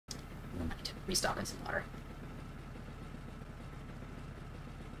restock on some water.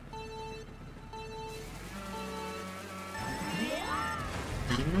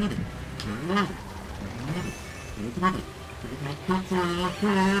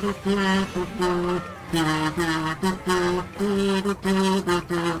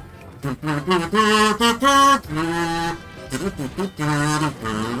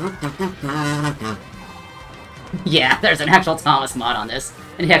 Yeah, there's an actual Thomas mod on this,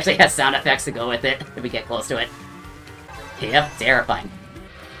 and he actually has sound effects to go with it if we get close to it. Yep, terrifying.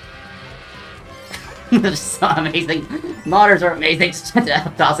 This is so amazing. Modders are amazing to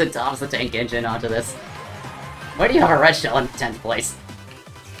have tossed Thomas the Tank Engine onto this. Why do you have a red shell in 10th place?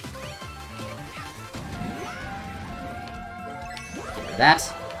 Get rid of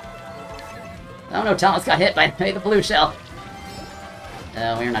that. Oh no, Thomas got hit by the blue shell.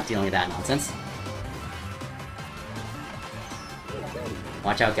 We're not dealing with that nonsense.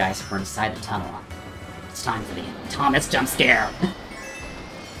 Watch out, guys. We're inside the tunnel. It's time for the Thomas jump scare.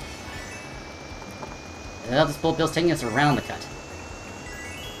 Well, this Bullet Bill's taking us around the cut.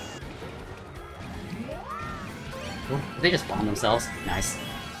 They just bombed themselves. Nice.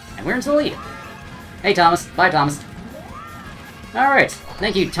 And we're into the lead. Hey, Thomas. Bye, Thomas. Alright.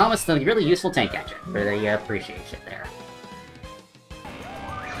 Thank you, Thomas, the really useful tank catcher, for the appreciation there.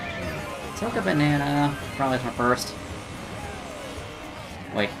 Took a banana. Probably my first.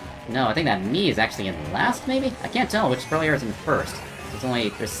 Wait. No, I think that me is actually in last, maybe? I can't tell which player is in first.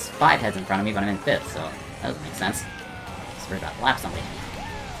 There's 5 heads in front of me, but I'm in 5th, so that doesn't make sense. Just worried about lap something.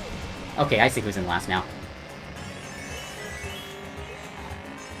 Okay, I see who's in last now.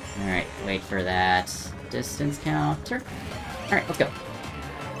 Alright, wait for that distance counter. Alright, let's go.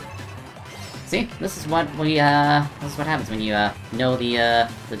 See? This is what we, this is what happens when you, know the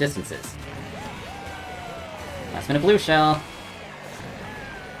distances. Last minute blue shell.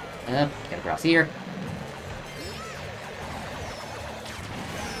 Get across here.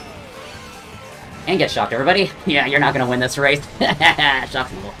 And get shocked, everybody. Yeah, you're not gonna win this race. Shock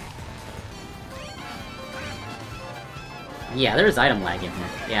people. Yeah, there's item lag in here.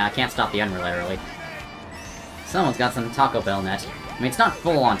 Yeah, I can't stop the unrelay, really. Someone's got some Taco Bell net. I mean, it's not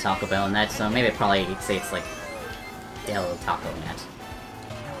full-on Taco Bell net, so maybe probably you'd say it's like Del Taco net.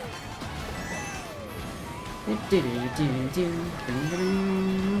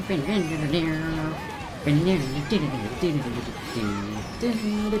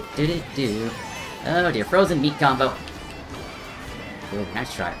 Oh dear, frozen meat combo. Ooh,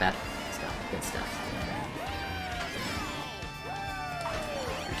 nice try at that. Good stuff.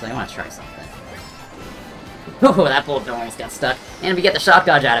 Actually, I want to try something. Oh, that bullet bill almost got stuck. And we get the shock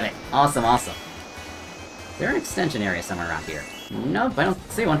dodge out of it. Awesome, awesome. Is there an extension area somewhere around here? Nope, I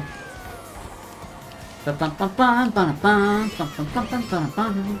don't see one. I don't know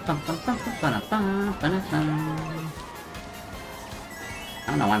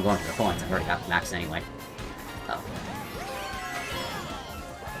why I'm going for the coins. I've already got the max anyway. Oh.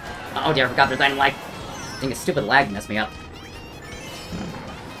 Oh dear, I forgot there's item lag. I think a stupid lag messed me up.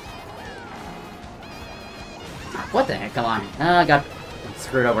 What the heck? Come on. I got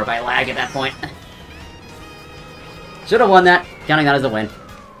screwed over by lag at that point. Should've won that. Counting that as a win.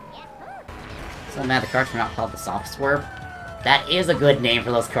 So mad the carts were not called the Soft Swerve. That is a good name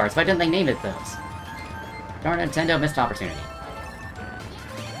for those carts. Why didn't they name it those? Darn Nintendo, missed opportunity.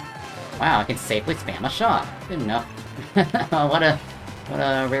 Wow, I can safely spam a shot. Good enough. what a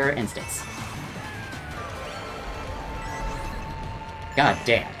rare instance. God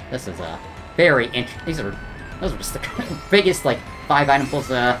damn, this is a very interesting. Those are just the biggest like 5 item pulls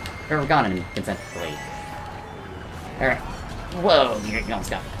I've ever gotten in Consent Play. All right. Whoa, you almost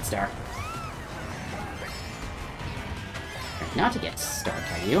got that star. Not to get started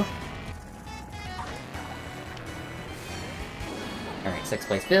by you. Alright, 6th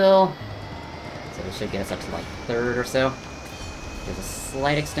place Bill. So this should get us up to like 3rd or so. There's a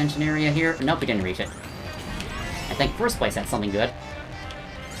slight extension area here. Nope, we didn't reach it. I think 1st place had something good.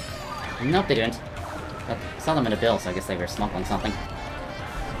 Nope, they didn't. I saw them in a bill, so I guess they were smuggling something.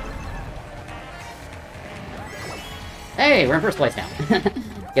 Hey, we're in 1st place now.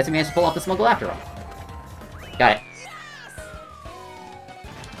 Guess we managed to pull off the smuggle after all. Got it.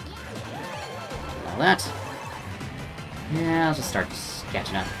 All that. Yeah, I'll just start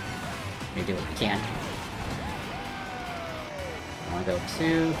catching up. We do what we can. Don't want to go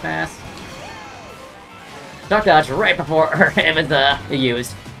too fast. Duck dodge right before it was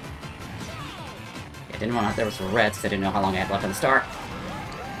used. I didn't want to there was some reds because I didn't know how long I had left on the star.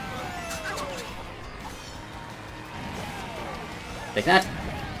 Take that.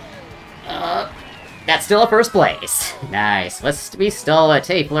 That's still a 1st place. Nice. We stole it.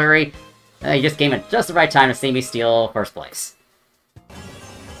 Hey, Flurry. You just came in just the right time to see me steal first place.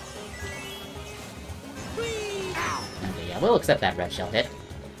 Okay, yeah, we'll accept that red shell hit.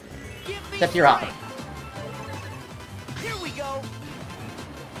 Accept your offer. Here we go.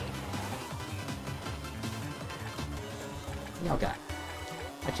 Oh god.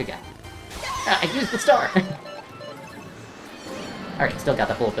 What you got? Ah, I used the star! Alright, still got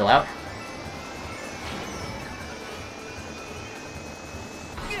the full fill out.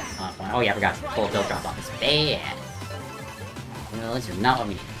 Oh yeah, I forgot. Full fill drop off is bad. Well, these are not what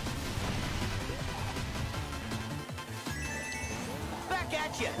we need. Back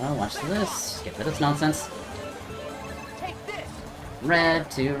at you. Well, watch this. Get rid of this nonsense. Take this. Red,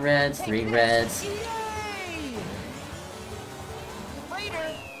 2 reds, 3 reds. Yay!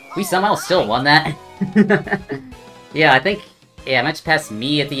 Later. We somehow still won that. Yeah, I think... Yeah, Max passed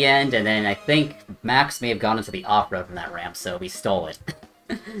me at the end, and then I think Max may have gone into the off-road from that ramp, so we stole it.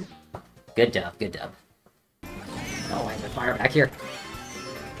 Good dub, good dub. Oh, why is there fire back here?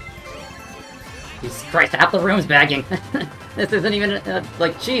 Jesus Christ, half the room's bagging! This isn't even,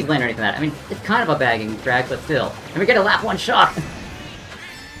 like, cheese lane or anything like that. I mean, it's kind of a bagging drag, but still. And we get a lap 1 shot!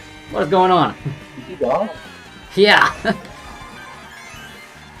 What is going on? You go? Yeah!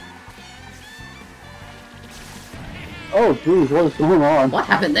 Oh, jeez, what is going on? What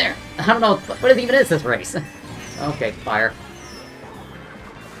happened there? I don't know, what even is this race? Okay, fire.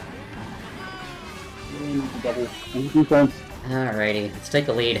 Double defense. Alrighty, let's take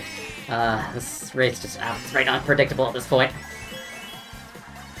the lead. This race just it's right unpredictable at this point.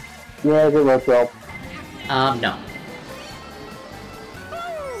 Yeah, good luck, Phil. No.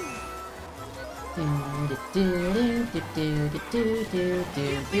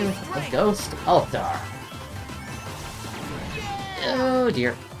 Ghost Altar. Oh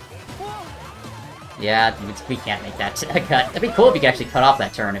dear. Yeah, we can't make that cut. That'd be cool if you could actually cut off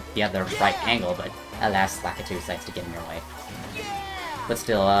that turn if you had the right angle, but alas, Lakitu decides to get in your way. But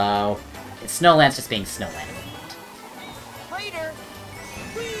still, Snowland's just being Snowland. Later.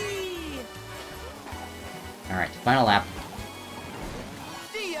 Alright, final lap.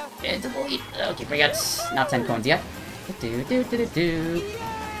 See ya. Into the lead. Okay, we got not 10 coins yet.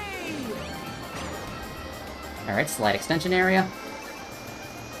 Alright, slide extension area.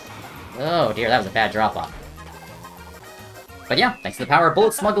 Oh dear, that was a bad drop-off. But yeah, thanks to the power of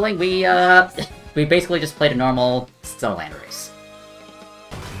bullet smuggling, we basically just played a normal Snowland race.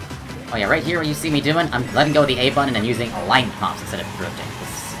 Oh yeah, right here what you see me doing, I'm letting go of the A button and using alignment hops instead of drifting.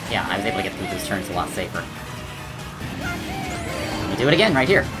 Yeah, I was able to get through those turns a lot safer. Let me do it again right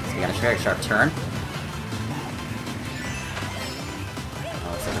here. So we got a very sharp turn.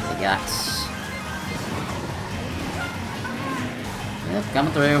 Oh, so what we got? Yep,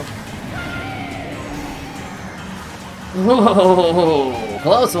 coming through. Whoa,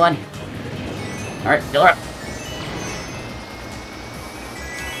 close one. Alright, fill her up.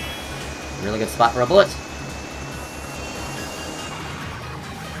 Really good spot for a bullet.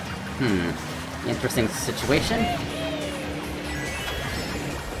 Interesting situation.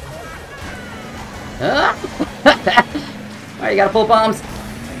 Alright, you gotta pull bombs.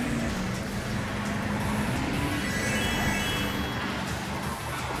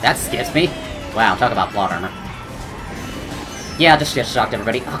 That skips me. Wow, talk about plot armor. Yeah, just get shocked,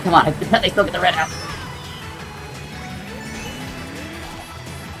 everybody. Oh, come on, they still get the red out.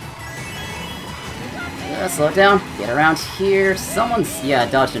 Slow it down, get around here. Someone's, yeah,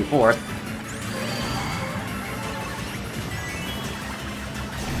 dodged in fourth.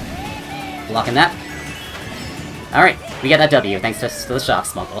 Blocking that. Alright, we got that W, thanks to the shock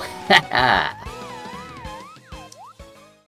smuggle. Haha.